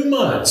in 2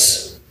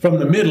 months from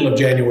the middle of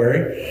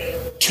January,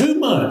 2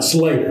 months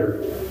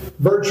later,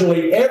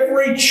 virtually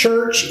every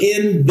church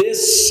in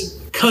this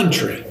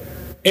country,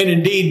 and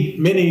indeed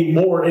many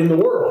more in the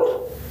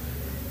world,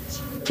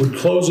 would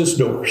close its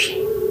doors?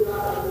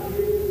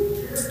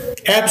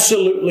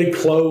 Absolutely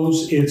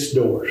close its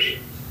doors.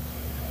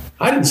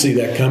 I didn't see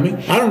that coming.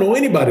 I don't know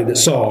anybody that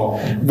saw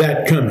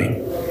that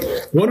coming.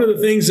 One of the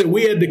things that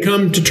we had to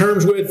come to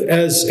terms with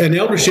as an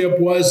eldership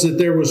was that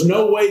there was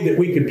no way that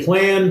we could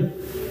plan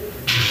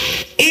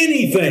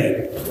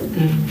anything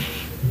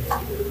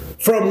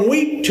from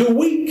week to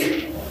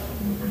week.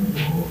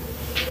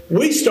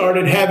 We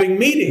started having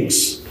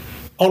meetings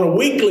on a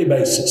weekly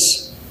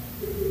basis.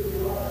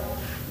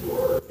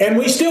 And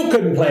we still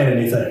couldn't plan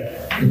anything.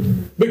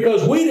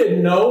 Because we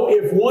didn't know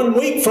if 1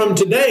 week from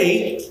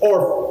today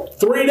or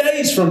 3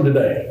 days from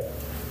today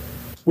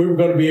we were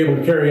going to be able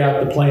to carry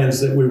out the plans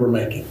that we were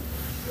making.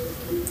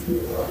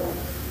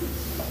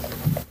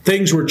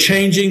 Things were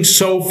changing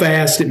so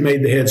fast it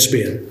made the head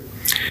spin.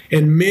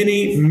 And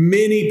many,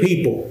 many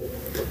people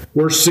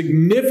were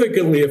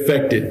significantly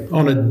affected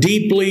on a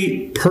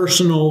deeply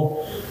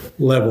personal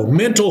level.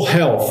 Mental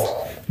health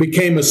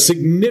became a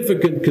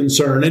significant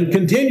concern and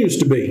continues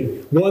to be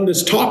one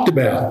that's talked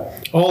about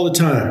all the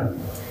time.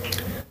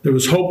 There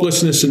was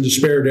hopelessness and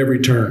despair at every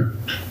turn.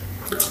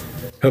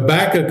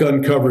 Habakkuk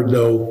uncovered,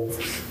 though,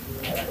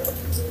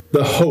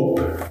 the hope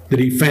that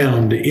he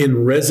found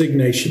in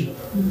resignation.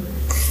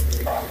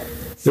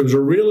 There was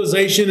a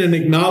realization and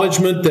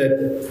acknowledgement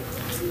that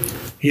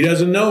he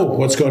doesn't know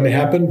what's going to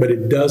happen, but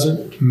it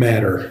doesn't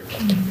matter.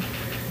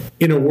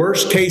 In a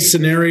worst-case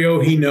scenario,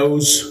 he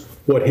knows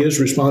what his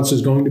response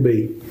is going to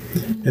be.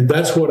 And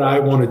that's what I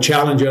want to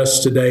challenge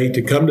us today,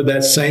 to come to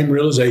that same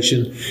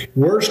realization.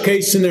 Worst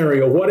case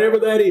scenario, whatever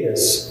that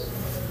is,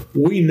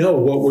 we know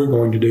what we're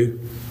going to do.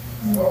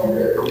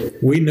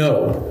 We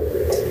know.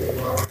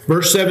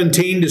 Verse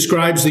 17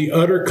 describes the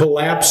utter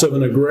collapse of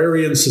an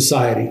agrarian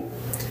society,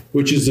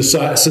 which is the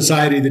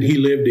society that he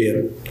lived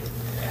in.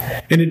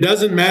 And it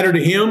doesn't matter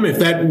to him if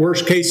that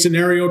worst case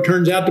scenario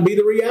turns out to be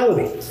the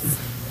reality.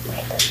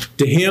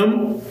 To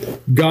him,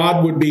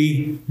 God would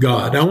be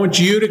God. I want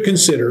you to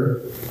consider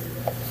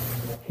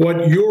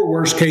what your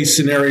worst case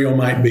scenario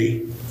might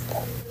be.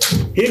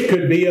 It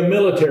could be a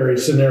military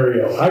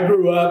scenario. I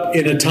grew up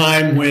in a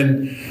time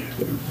when,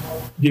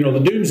 the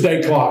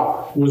doomsday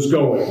clock was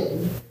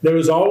going. There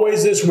was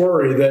always this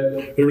worry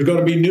that there was going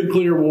to be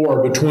nuclear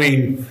war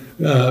between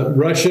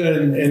Russia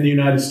and the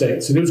United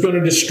States, and it was going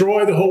to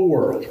destroy the whole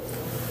world.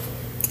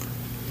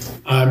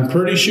 I'm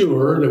pretty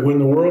sure that when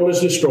the world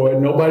is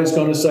destroyed, nobody's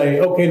going to say,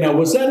 okay, now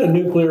was that a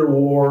nuclear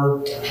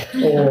war?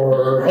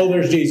 Or, oh,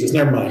 there's Jesus,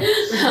 never mind.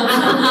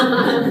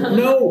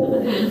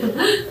 No.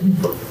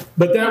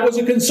 But that was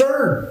a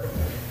concern.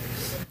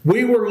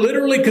 We were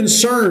literally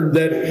concerned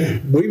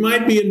that we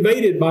might be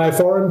invaded by a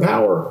foreign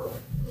power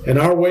and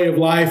our way of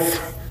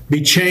life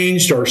be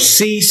changed or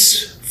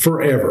cease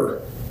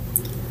forever.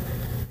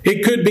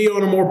 It could be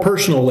on a more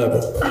personal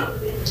level.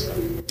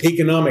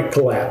 Economic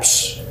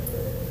collapse.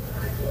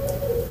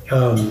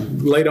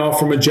 Laid off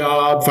from a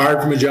job,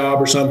 fired from a job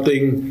or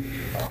something.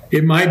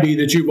 It might be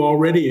that you've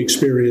already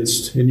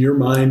experienced in your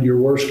mind your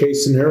worst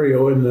case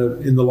scenario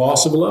in the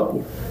loss of a loved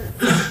one.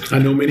 I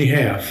know many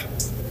have.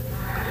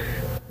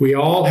 We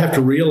all have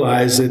to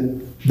realize that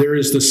there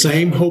is the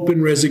same hope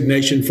and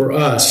resignation for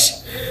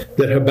us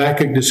that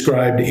Habakkuk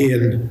described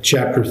in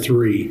chapter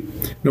 3.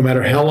 No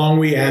matter how long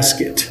we ask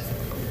it,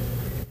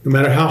 no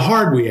matter how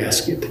hard we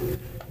ask it,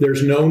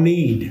 there's no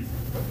need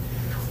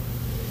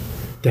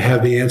to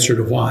have the answer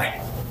to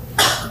why.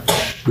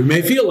 We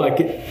may feel like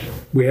it,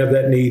 we have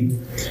that need,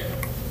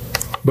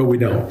 but we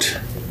don't.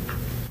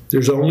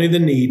 There's only the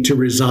need to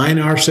resign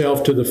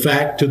ourselves to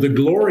the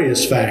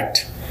glorious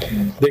fact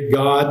that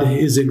God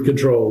is in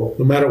control.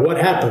 No matter what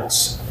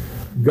happens,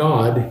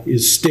 God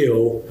is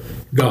still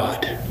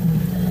God.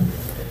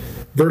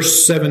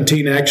 Verse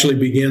 17 actually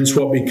begins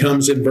what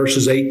becomes in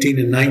verses 18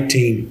 and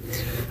 19,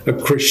 a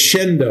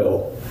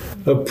crescendo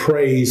of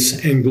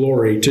praise and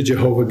glory to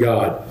Jehovah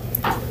God.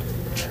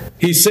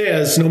 He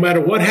says, no matter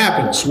what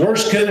happens,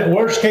 worst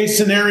case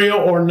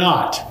scenario or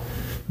not,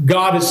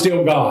 God is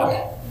still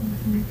God.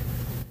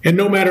 And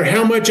no matter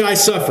how much I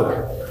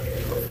suffer,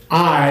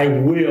 I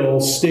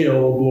will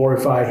still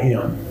glorify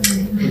Him.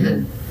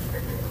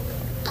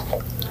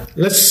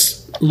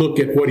 Let's look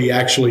at what he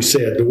actually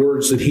said, the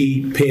words that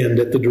he penned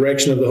at the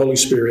direction of the Holy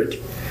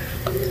Spirit.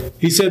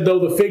 He said, though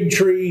the fig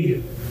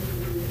tree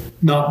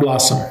not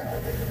blossom,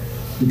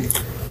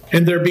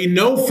 and there be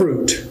no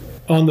fruit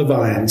on the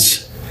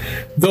vines,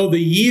 though the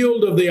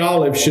yield of the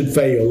olive should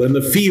fail, and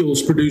the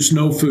fields produce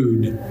no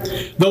food,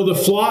 though the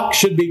flock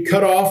should be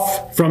cut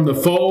off from the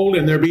fold,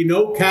 and there be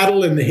no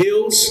cattle in the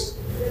hills,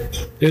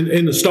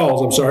 in the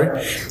stalls,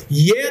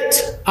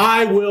 yet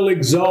I will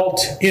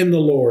exult in the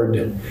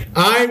Lord.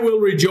 I will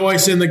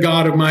rejoice in the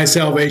God of my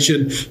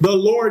salvation. The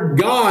Lord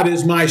God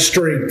is my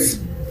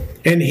strength,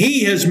 and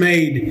He has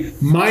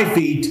made my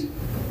feet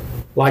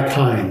like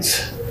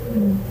hinds.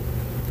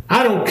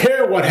 I don't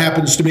care what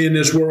happens to me in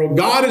this world.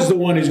 God is the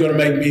one who's going to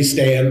make me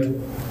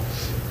stand.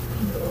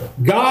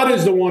 God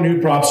is the one who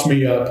props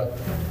me up.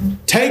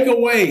 Take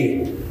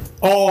away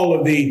all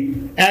of the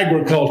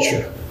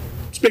agriculture.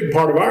 It's a big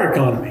part of our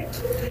economy.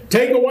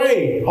 Take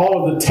away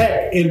all of the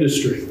tech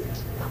industry.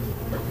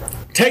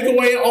 Take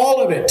away all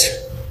of it.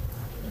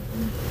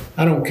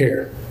 I don't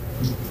care.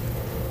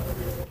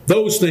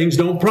 Those things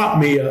don't prop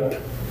me up.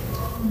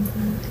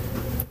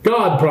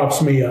 God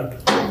props me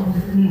up.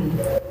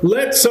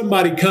 Let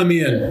somebody come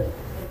in.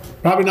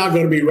 Probably not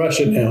going to be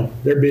Russia now.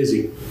 They're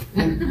busy.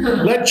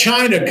 Let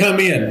China come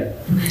in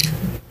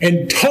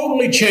and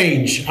totally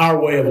change our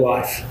way of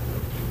life.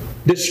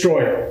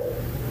 Destroy it.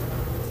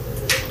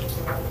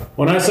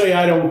 When I say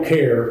I don't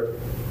care,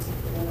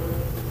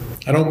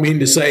 I don't mean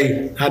to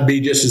say I'd be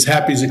just as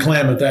happy as a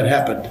clam if that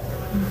happened.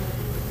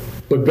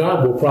 But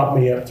God will prop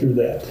me up through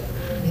that.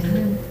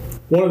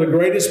 One of the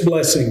greatest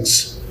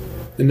blessings,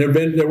 and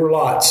there were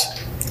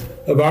lots,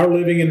 of our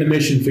living in the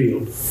mission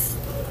field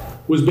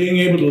was being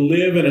able to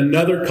live in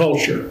another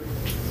culture,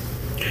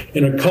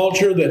 in a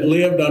culture that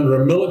lived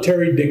under a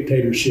military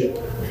dictatorship.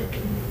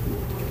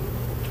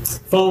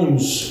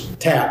 Phones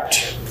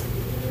tapped,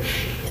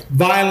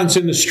 violence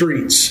in the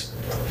streets,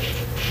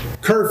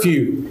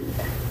 curfew.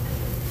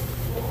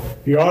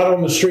 If you're out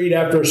on the street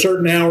after a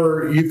certain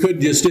hour, you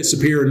could just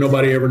disappear and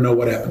nobody ever know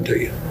what happened to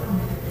you.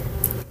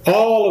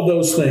 All of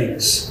those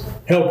things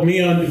helped me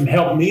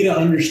to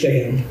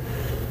understand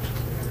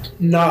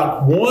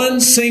not one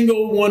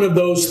single one of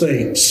those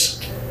things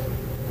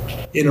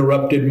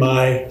interrupted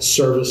my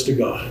service to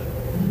God.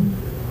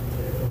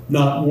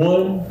 Not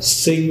one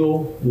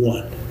single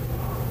one.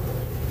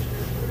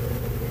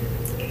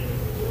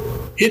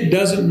 It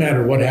doesn't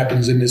matter what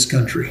happens in this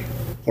country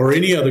or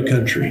any other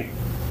country.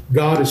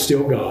 God is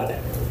still God.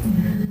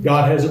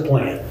 God has a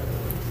plan.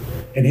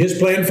 And His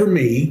plan for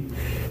me,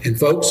 and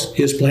folks,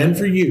 His plan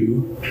for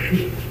you,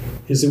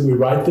 is that we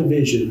write the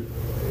vision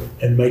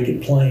and make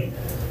it plain.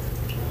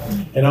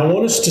 And I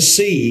want us to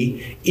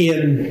see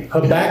in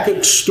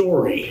Habakkuk's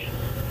story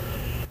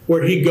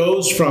where he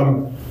goes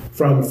from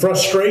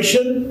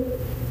frustration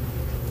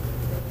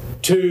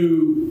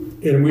to,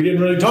 and we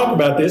didn't really talk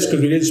about this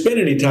because we didn't spend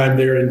any time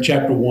there in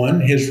chapter 1,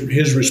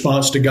 his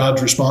response to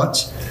God's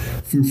response.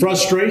 From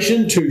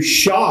frustration to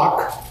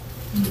shock,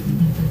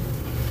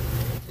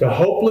 to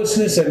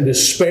hopelessness and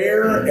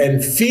despair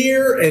and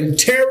fear and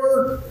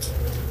terror,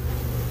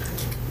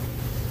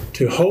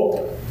 to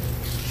hope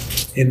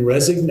and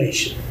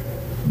resignation.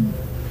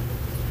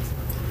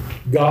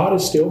 God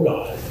is still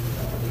God.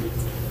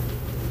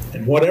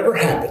 And whatever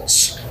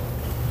happens,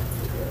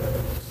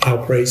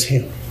 I'll praise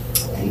Him.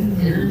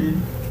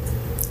 Amen.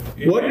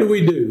 What do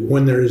we do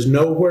when there is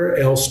nowhere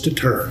else to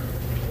turn?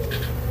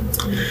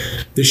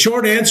 The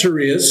short answer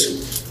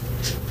is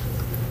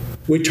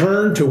we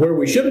turn to where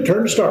we should have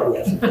turned to start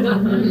with.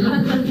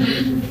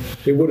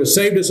 It would have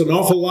saved us an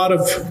awful lot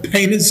of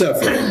pain and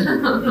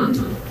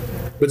suffering.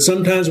 But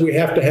sometimes we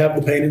have to have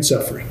the pain and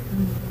suffering.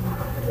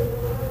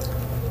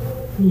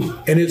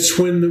 And it's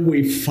when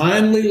we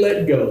finally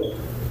let go,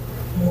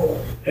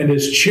 and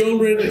as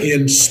children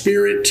in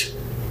spirit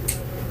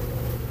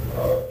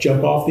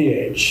jump off the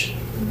edge,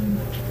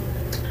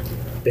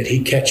 that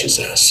He catches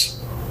us.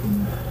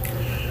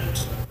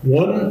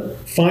 One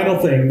final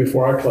thing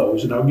before I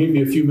close, and I'll give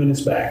you a few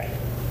minutes back.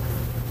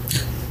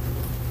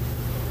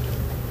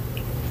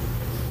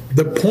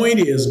 The point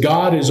is,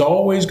 God is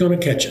always going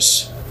to catch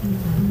us.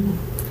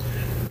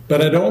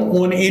 But I don't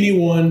want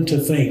anyone to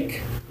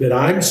think that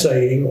I'm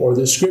saying, or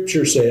the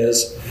Scripture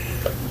says,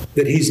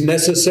 that He's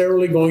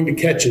necessarily going to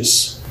catch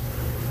us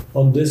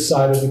on this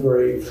side of the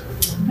grave.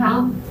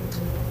 No.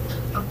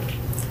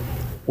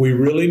 We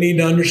really need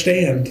to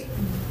understand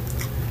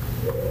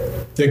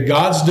that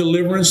God's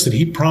deliverance that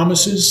He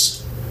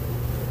promises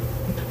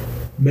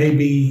may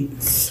be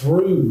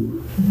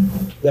through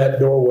that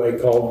doorway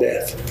called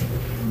death.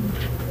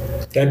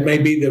 That may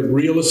be the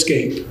real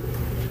escape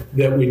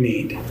that we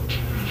need.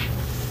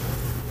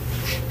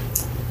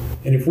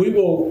 And if we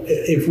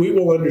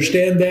will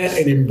understand that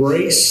and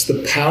embrace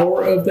the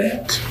power of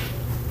that,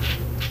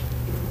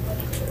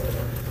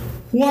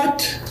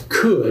 what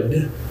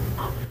could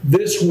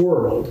this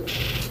world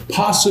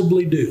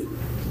possibly do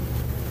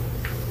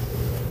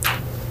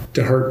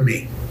to hurt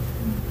me?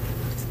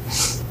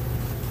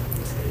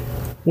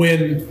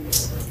 When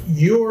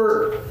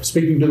you're,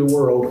 speaking to the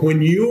world,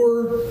 when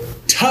your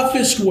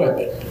toughest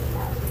weapon,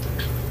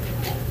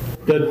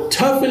 the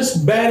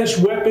toughest, baddest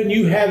weapon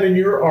you have in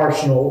your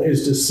arsenal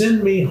is to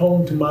send me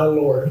home to my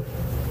Lord.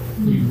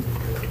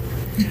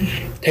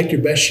 Take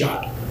your best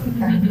shot.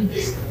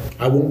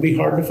 I won't be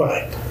hard to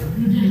find.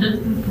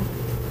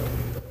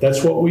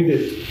 That's what we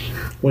do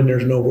when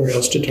there's nowhere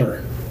else to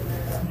turn.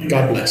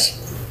 God bless.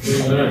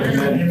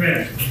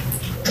 Amen.